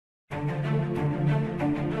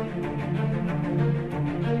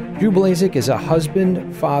Drew Blazek is a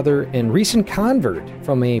husband, father, and recent convert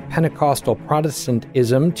from a Pentecostal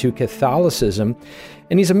Protestantism to Catholicism,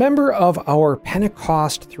 and he's a member of our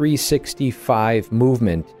Pentecost 365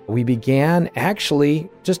 movement. We began actually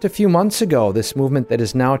just a few months ago, this movement that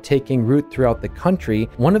is now taking root throughout the country.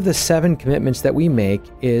 One of the 7 commitments that we make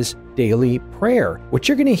is daily prayer. What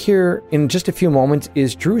you're going to hear in just a few moments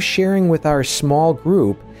is Drew sharing with our small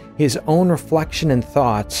group his own reflection and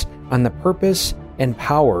thoughts on the purpose and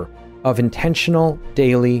power of intentional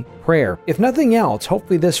daily prayer. If nothing else,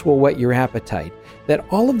 hopefully this will whet your appetite, that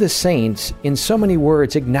all of the saints, in so many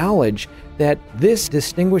words, acknowledge that this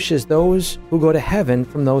distinguishes those who go to heaven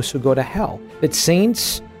from those who go to hell. That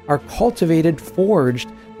saints are cultivated,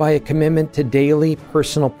 forged by a commitment to daily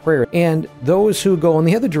personal prayer. And those who go in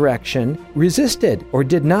the other direction resisted or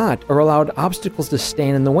did not, or allowed obstacles to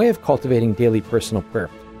stand in the way of cultivating daily personal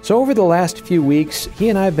prayer. So over the last few weeks, he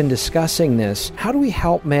and I have been discussing this. How do we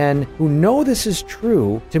help men who know this is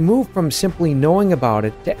true to move from simply knowing about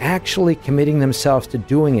it to actually committing themselves to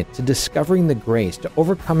doing it, to discovering the grace, to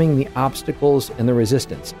overcoming the obstacles and the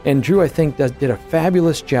resistance? And Drew, I think, did a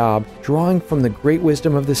fabulous job drawing from the great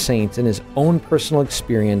wisdom of the saints and his own personal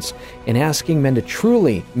experience and asking men to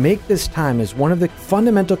truly make this time as one of the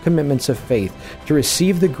fundamental commitments of faith to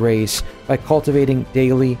receive the grace by cultivating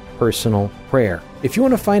daily personal prayer. If you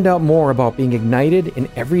want to find out more about being ignited in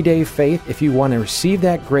everyday faith, if you want to receive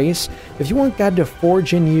that grace, if you want God to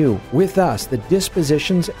forge in you, with us, the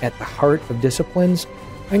dispositions at the heart of disciplines,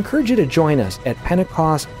 I encourage you to join us at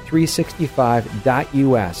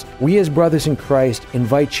Pentecost365.us. We as brothers in Christ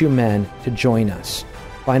invite you men to join us.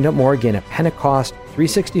 Find out more again at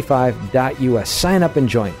Pentecost365.us. Sign up and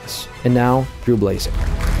join us. And now, Drew Blazek.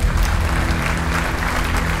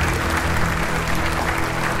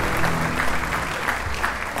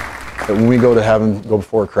 When we go to heaven, go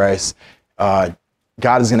before Christ, God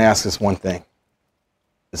is going to ask us one thing,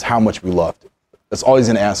 is how much we loved. That's all he's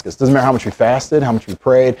going to ask us. Doesn't matter how much we fasted, how much we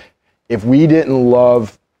prayed. If we didn't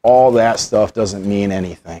love, all that stuff doesn't mean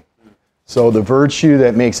anything. So the virtue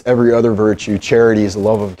that makes every other virtue, charity, is the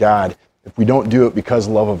love of God. If we don't do it because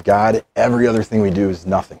of the love of God, every other thing we do is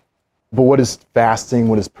nothing. But what is fasting,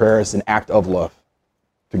 what is prayer? It's an act of love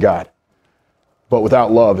to God. But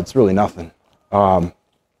without love, it's really nothing.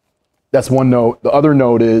 That's one note. The other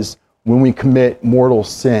note is when we commit mortal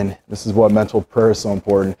sin, this is what mental prayer is so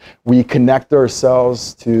important. We connect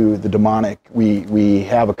ourselves to the demonic. We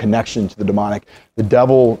have a connection to the demonic. The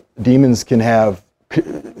devil, demons can have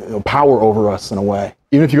power over us in a way.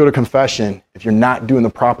 Even if you go to confession, if you're not doing the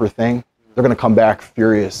proper thing, they're going to come back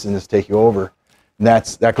furious and just take you over. And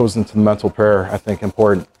that goes into the mental prayer, I think,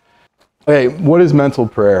 important. Hey, what is mental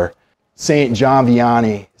prayer? St. John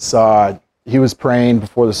Vianney he was praying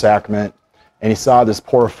before the sacrament, and he saw this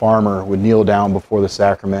poor farmer would kneel down before the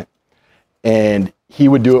sacrament, and he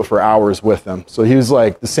would do it for hours with him. So he was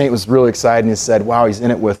like, the saint was really excited, and he said, wow, he's in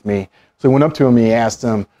it with me. So he went up to him, and he asked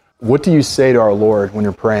him, what do you say to our Lord when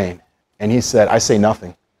you're praying? And he said, I say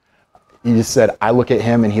nothing. He just said, I look at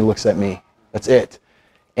him, and he looks at me. That's it.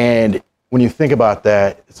 And when you think about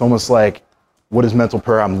that, it's almost like, what is mental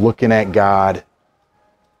prayer? I'm looking at God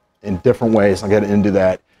in different ways. I'll get into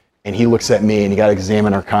that. And he looks at me, and you got to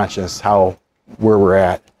examine our conscience, where we're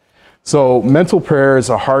at. So mental prayer is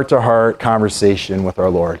a heart-to-heart conversation with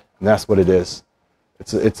our Lord, and that's what it is.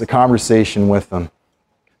 It's a conversation with him.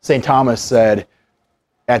 St. Thomas said,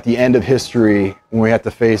 at the end of history, when we have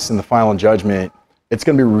to face in the final judgment, it's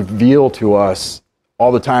going to be revealed to us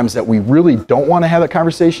all the times that we really don't want to have that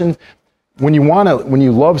conversation. When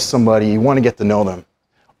you love somebody, you want to get to know them.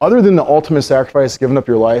 Other than the ultimate sacrifice, giving up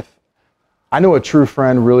your life, I know a true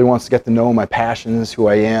friend really wants to get to know my passions, who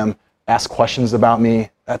I am, ask questions about me.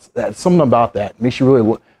 That's something about that. Makes you really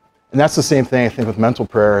look. And that's the same thing I think with mental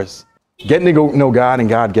prayer is getting to know God and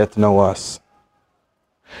God get to know us.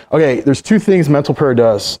 Okay, there's 2 things mental prayer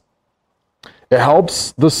does. It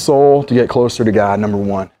helps the soul to get closer to God, number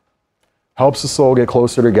 1. Helps the soul get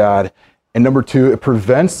closer to God. And number 2, it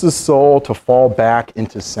prevents the soul to fall back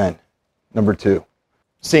into sin. Number 2.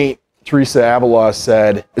 St. Teresa of Avila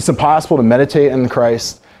said, it's impossible to meditate on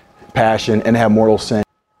Christ's passion and have mortal sin.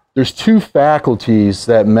 There's 2 faculties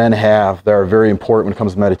that men have that are very important when it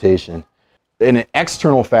comes to meditation. And an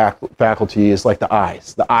external faculty is like the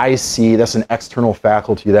eyes. The eyes see, that's an external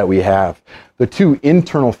faculty that we have. The 2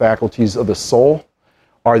 internal faculties of the soul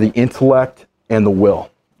are the intellect and the will.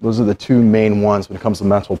 Those are the 2 main ones when it comes to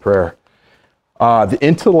mental prayer. The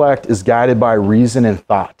intellect is guided by reason and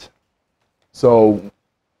thought. So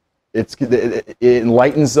it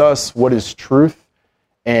enlightens us what is truth,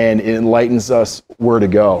 and it enlightens us where to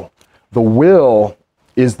go. The will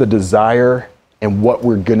is the desire and what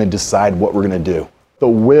we're going to decide what we're going to do. The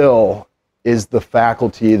will is the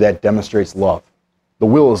faculty that demonstrates love. The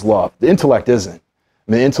will is love. The intellect isn't.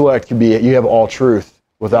 I mean, the intellect can be, you have all truth.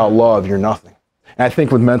 Without love, you're nothing. And I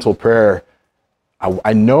think with mental prayer,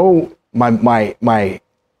 I know my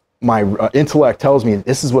intellect tells me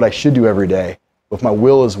this is what I should do every day. But if my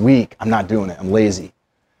will is weak, I'm not doing it. I'm lazy.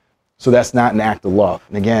 So that's not an act of love.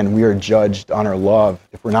 And again, we are judged on our love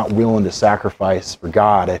if we're not willing to sacrifice for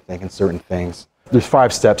God, I think, in certain things. There's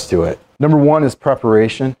 5 steps to it. Number 1 is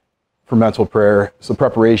preparation for mental prayer. So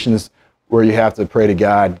preparation is where you have to pray to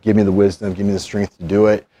God, give me the wisdom, give me the strength to do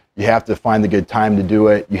it. You have to find the good time to do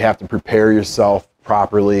it. You have to prepare yourself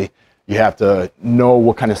properly. You have to know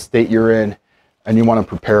what kind of state you're in, and you want to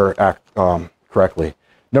prepare correctly.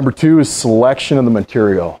 Number 2 is selection of the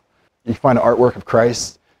material. You can find an artwork of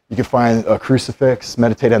Christ. You can find a crucifix,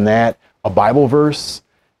 meditate on that, a Bible verse.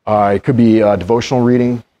 It could be a devotional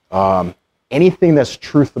reading. Anything that's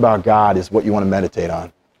truth about God is what you want to meditate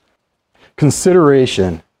on.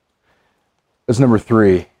 Consideration is number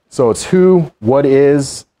 3. So it's who, what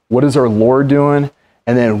is our Lord doing,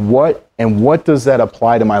 and then what does that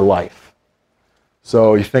apply to my life?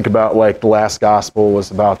 So you think about, like, the last gospel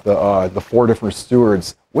was about the 4 different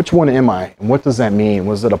stewards. Which one am I, and what does that mean?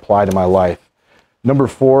 What does it apply to my life? Number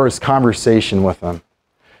 4 is conversation with them.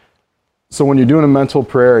 So when you're doing a mental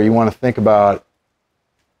prayer, you want to think about,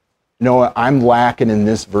 you know what, I'm lacking in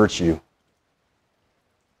this virtue.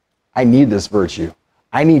 I need this virtue.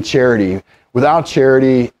 I need charity. Without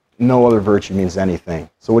charity, no other virtue means anything.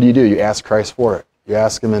 So what do? You ask Christ for it. You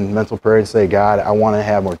ask him in mental prayer and say, God, I want to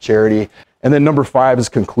have more charity. And then number 5 is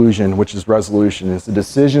conclusion, which is resolution. It's a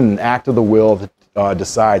decision, an act of the will that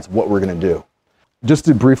decides what we're going to do. Just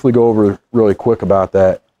to briefly go over really quick about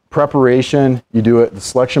that. Preparation, you do it. The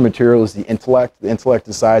selection of material is the intellect. The intellect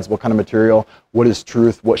decides what kind of material, what is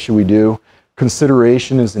truth, what should we do.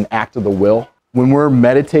 Consideration is an act of the will. When we're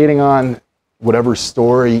meditating on whatever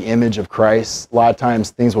story, image of Christ, a lot of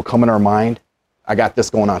times things will come in our mind. I got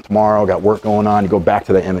this going on tomorrow, I got work going on, you go back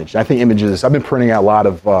to the image. I think images, I've been printing out a lot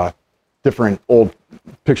of different old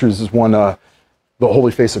pictures. This is one, the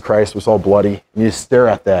Holy Face of Christ was all bloody. And you just stare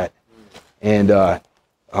at that. And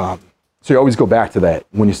so you always go back to that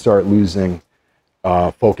when you start losing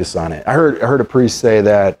focus on it. I heard a priest say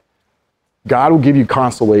that God will give you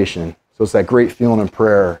consolation. So it's that great feeling in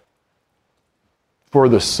prayer for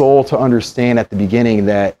the soul to understand at the beginning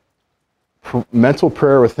that mental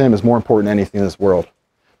prayer with him is more important than anything in this world.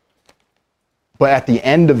 But at the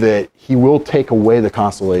end of it, he will take away the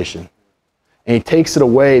consolation. And he takes it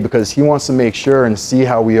away because he wants to make sure and see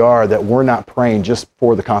how we are, that we're not praying just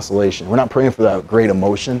for the consolation. We're not praying for that great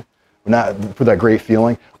emotion. We're not for that great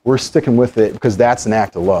feeling. We're sticking with it because that's an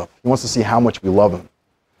act of love. He wants to see how much we love him.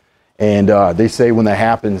 And they say when that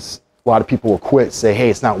happens, a lot of people will quit, say, hey,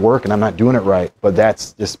 it's not working, I'm not doing it right. But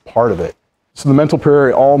that's just part of it. So the mental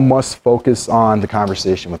prayer all must focus on the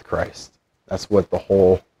conversation with Christ. That's what the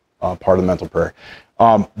whole part of the mental prayer.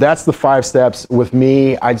 That's the 5 steps. With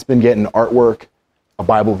me, I've just been getting artwork, a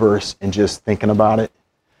Bible verse, and just thinking about it.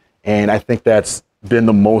 And I think that's been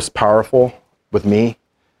the most powerful with me.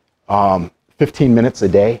 15 minutes a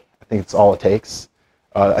day, I think it's all it takes.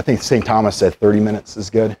 I think St. Thomas said 30 minutes is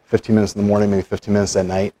good. 15 minutes in the morning, maybe 15 minutes at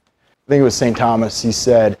night. I think it was St. Thomas. He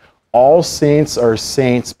said, all saints are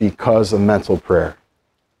saints because of mental prayer.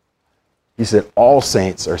 He said, all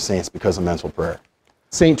saints are saints because of mental prayer.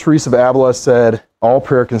 St. Teresa of Avila said, all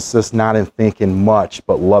prayer consists not in thinking much,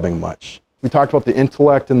 but loving much. We talked about the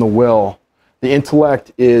intellect and the will. The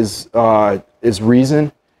intellect is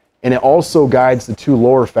reason, and it also guides the 2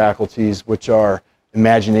 lower faculties, which are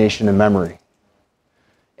imagination and memory.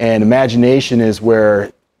 And imagination is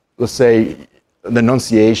where, let's say, the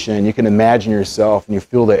Annunciation, you can imagine yourself and you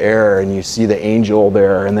feel the air and you see the angel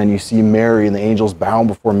there, and then you see Mary and the angel's bowing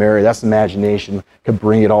before Mary. That's imagination, could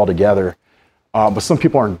bring it all together. But some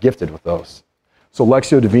people aren't gifted with those. So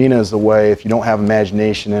Lectio Divina is a way, if you don't have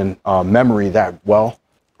imagination and memory that well,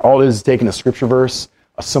 all it is taking a scripture verse,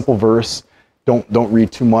 a simple verse. Don't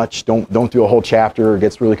read too much. Don't do a whole chapter. It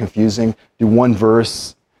gets really confusing. Do one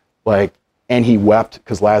verse, like, and he wept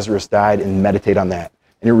because Lazarus died, and meditate on that.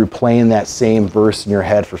 And you're replaying that same verse in your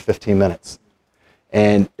head for 15 minutes.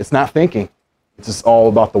 And it's not thinking. It's just all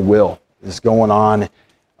about the will. It's going on,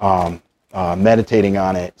 meditating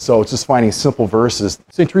on it. So it's just finding simple verses.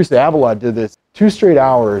 St. Teresa of Avila did this. 2 straight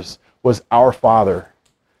hours was Our Father.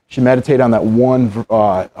 She meditated on that one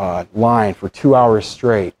line for 2 hours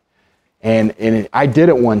straight. And I did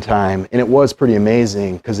it one time, and it was pretty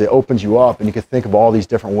amazing because it opens you up, and you can think of all these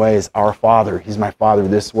different ways. Our Father, he's my Father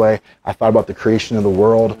this way. I thought about the creation of the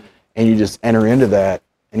world, and you just enter into that,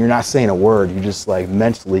 and you're not saying a word. You're just like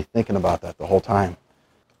mentally thinking about that the whole time.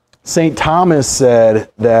 St. Thomas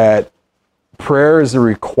said that prayer is a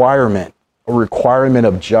requirement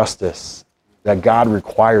of justice, that God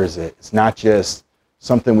requires it. It's not just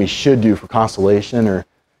something we should do for consolation, or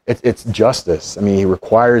it's justice. I mean, he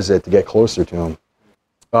requires it to get closer to him.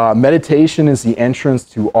 Meditation is the entrance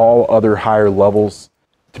to all other higher levels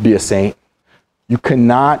to be a saint. You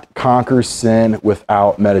cannot conquer sin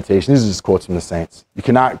without meditation. These are just quotes from the saints. You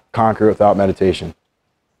cannot conquer it without meditation.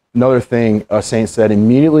 Another thing a saint said,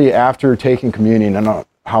 immediately after taking communion, I don't know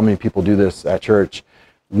how many people do this at church,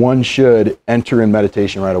 one should enter in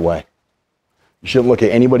meditation right away. You shouldn't look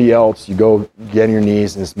at anybody else. You go get on your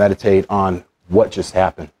knees and just meditate on what just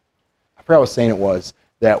happened. I forgot what saying it was,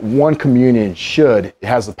 that one communion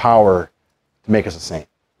has the power to make us a saint.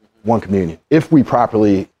 One communion, if we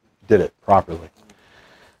did it properly.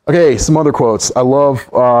 Okay, some other quotes. I love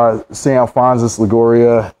St. Alphonsus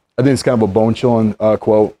Liguria. I think it's kind of a bone-chilling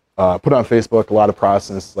quote. Put it on Facebook. A lot of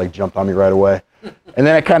Protestants jumped on me right away. And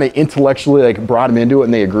then I kind of intellectually brought them into it,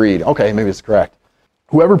 and they agreed. Okay, maybe it's correct.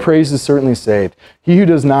 Whoever prays is certainly saved. He who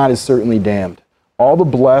does not is certainly damned. All the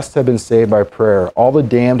blessed have been saved by prayer. All the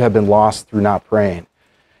damned have been lost through not praying.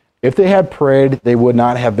 If they had prayed, they would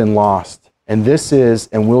not have been lost. And this is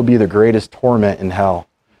and will be the greatest torment in hell.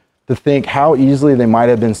 To think how easily they might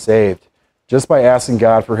have been saved just by asking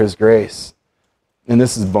God for his grace. And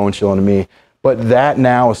this is bone-chilling to me. But that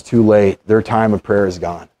now is too late. Their time of prayer is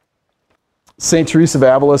gone. St. Teresa of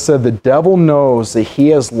Avila said, the devil knows that he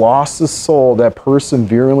has lost his soul that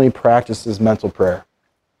perseveringly practices mental prayer.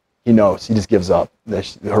 He knows. He just gives up.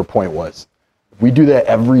 Her point was. If we do that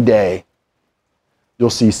every day,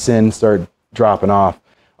 you'll see sin start dropping off.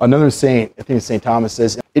 Another saint, I think it's St. Thomas,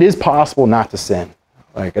 says, it is possible not to sin.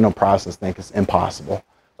 I know Protestants think it's impossible.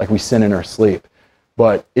 We sin in our sleep.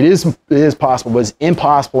 But it is possible, but it's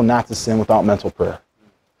impossible not to sin without mental prayer.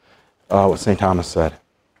 What St. Thomas said.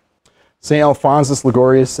 St. Alphonsus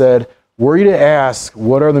Liguria said, were you to ask,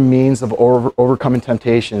 what are the means of overcoming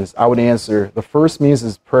temptations? I would answer, the first means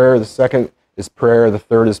is prayer, the second is prayer, the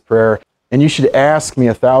third is prayer. And you should ask me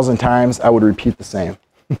 1,000 times, I would repeat the same.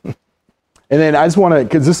 And then I just want to,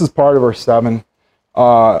 because this is part of our 7,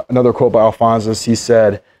 another quote by Alphonsus, he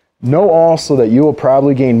said, know also that you will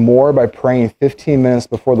probably gain more by praying 15 minutes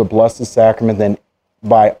before the Blessed Sacrament than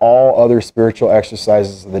by all other spiritual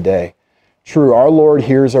exercises of the day. True, our Lord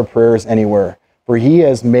hears our prayers anywhere, for he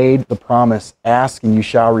has made the promise, ask and you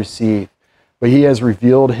shall receive. But he has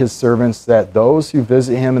revealed his servants that those who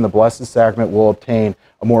visit him in the Blessed Sacrament will obtain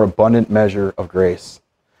a more abundant measure of grace.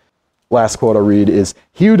 Last quote I'll read is,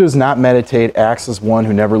 he who does not meditate acts as one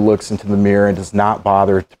who never looks into the mirror and does not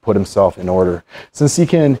bother to put himself in order. Since he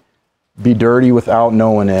can be dirty without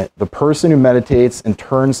knowing it, the person who meditates and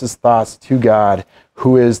turns his thoughts to God,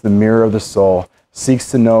 who is the mirror of the soul, seeks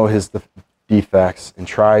to know his defects and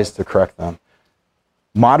tries to correct them,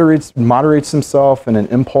 moderates himself in an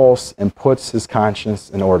impulse and puts his conscience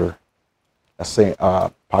in order. That's St.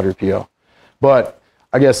 Padre Pio. But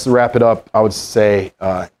I guess to wrap it up, I would say,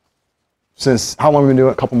 since how long have we been doing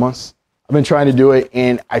it? A couple months? I've been trying to do it,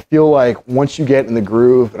 and I feel like once you get in the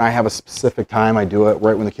groove, and I have a specific time I do it,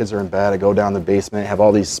 right when the kids are in bed, I go down the basement, have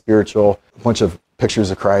all these spiritual, bunch of pictures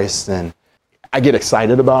of Christ, and I get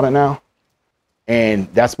excited about it now.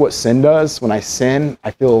 And that's what sin does. When I sin,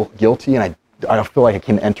 I feel guilty, and I feel like I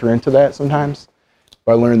can enter into that sometimes.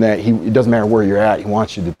 But I learned that it doesn't matter where you're at, he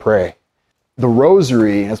wants you to pray. The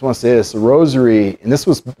rosary, I just want to say this, the rosary, and this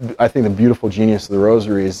was, I think, the beautiful genius of the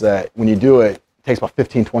rosary is that when you do it, it takes about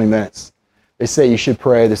 15, 20 minutes. They say you should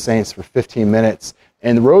pray the saints for 15 minutes.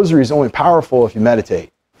 And the rosary is only powerful if you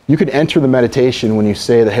meditate. You could enter the meditation when you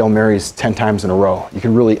say the Hail Marys 10 times in a row. You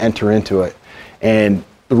can really enter into it. And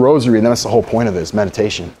the rosary, and that's the whole point of it, is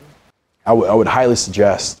meditation. I would highly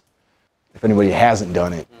suggest, if anybody hasn't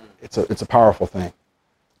done it, it's a powerful thing.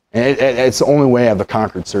 And it's the only way I've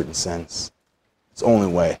conquered certain sins. It's the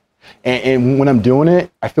only way. And when I'm doing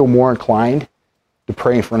it, I feel more inclined to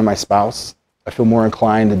pray in front of my spouse. I feel more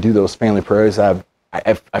inclined to do those family prayers. I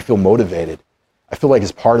feel motivated. I feel like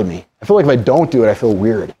it's part of me. I feel like if I don't do it, I feel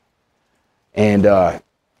weird. And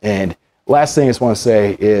last thing I just want to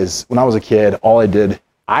say is, when I was a kid,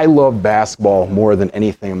 I loved basketball more than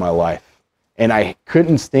anything in my life. And I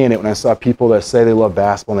couldn't stand it when I saw people that say they love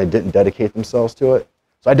basketball and they didn't dedicate themselves to it.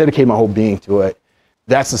 So I dedicated my whole being to it.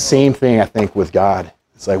 That's the same thing, I think, with God.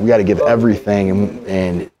 It's like we got to give everything,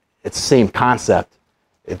 and it's the same concept.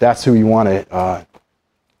 If that's who you want to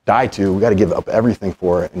die to, we got to give up everything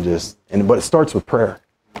for it, but it starts with prayer.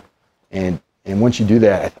 And once you do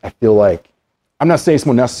that, I feel like I'm not saying it's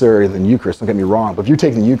more necessary than Eucharist, don't get me wrong, but if you're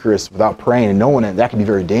taking the Eucharist without praying and knowing it, that can be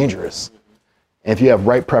very dangerous. And if you have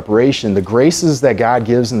right preparation, the graces that God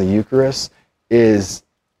gives in the Eucharist is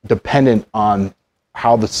dependent on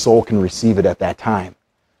how the soul can receive it at that time.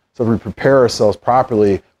 So if we prepare ourselves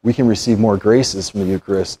properly, we can receive more graces from the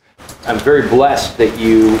Eucharist. I'm very blessed that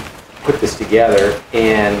you put this together,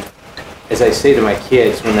 and as I say to my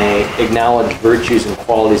kids when they acknowledge virtues and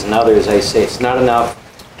qualities in others, I say it's not enough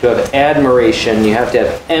to have admiration, you have to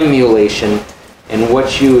have emulation, and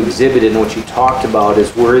what you exhibited and what you talked about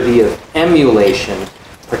is worthy of emulation.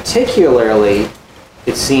 Particularly,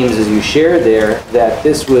 it seems as you shared there, that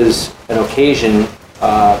this was an occasion,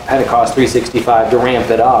 Pentecost 365, to ramp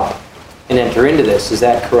it up and enter into this. Is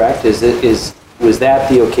that correct? Was that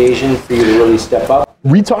the occasion for you to really step up?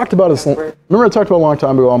 We talked about this, remember I talked about a long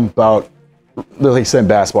time ago about, like I said in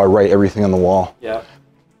basketball, I write everything on the wall. Yeah.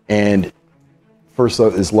 And first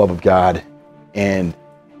is love of God.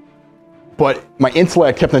 But my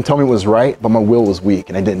intellect kept on telling me it was right, but my will was weak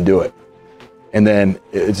and I didn't do it. And then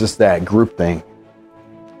it's just that group thing.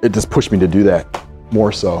 It just pushed me to do that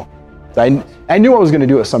more so. I knew I was going to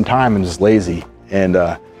do it sometime and just lazy. And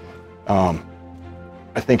I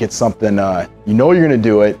think it's something, you know you're going to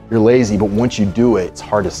do it, you're lazy, but once you do it, it's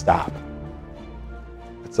hard to stop.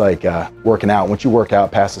 It's like working out. Once you work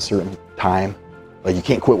out past a certain time, like you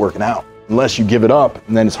can't quit working out unless you give it up,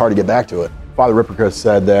 and then it's hard to get back to it. Father Rippercutt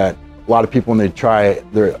said that a lot of people, when they try,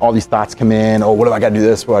 all these thoughts come in, oh, what do I got to do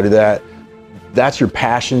this, what do I do that? That's your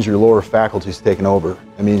passions, your lower faculties taking over.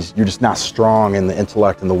 That means you're just not strong in the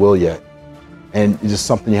intellect and the will yet. And it's just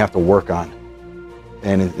something you have to work on.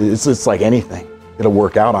 And it's like anything. It'll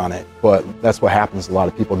work out on it, but that's what happens to a lot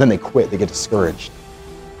of people. Then they quit, they get discouraged.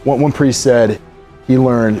 One priest said he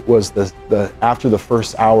learned was the after the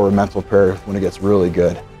first hour of mental prayer when it gets really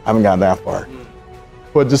good. I haven't gotten that far.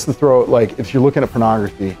 But just to throw, like, if you're looking at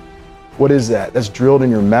pornography, what is that? That's drilled in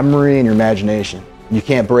your memory and your imagination. You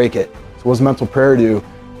can't break it. So what does mental prayer do?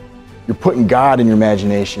 You're putting God in your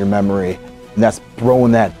imagination, your memory, and that's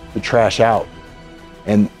throwing the trash out.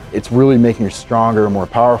 And it's really making you stronger and more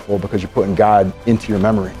powerful because you're putting God into your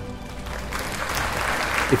memory.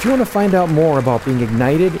 If you want to find out more about being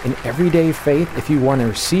ignited in everyday faith, if you want to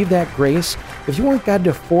receive that grace, if you want God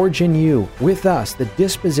to forge in you, with us, the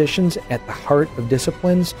dispositions at the heart of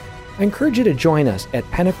disciplines, I encourage you to join us at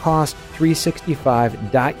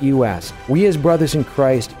Pentecost365.us. We as brothers in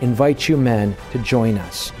Christ invite you men to join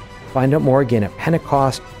us. Find out more again at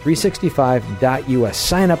Pentecost365.us.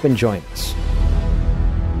 Sign up and join us.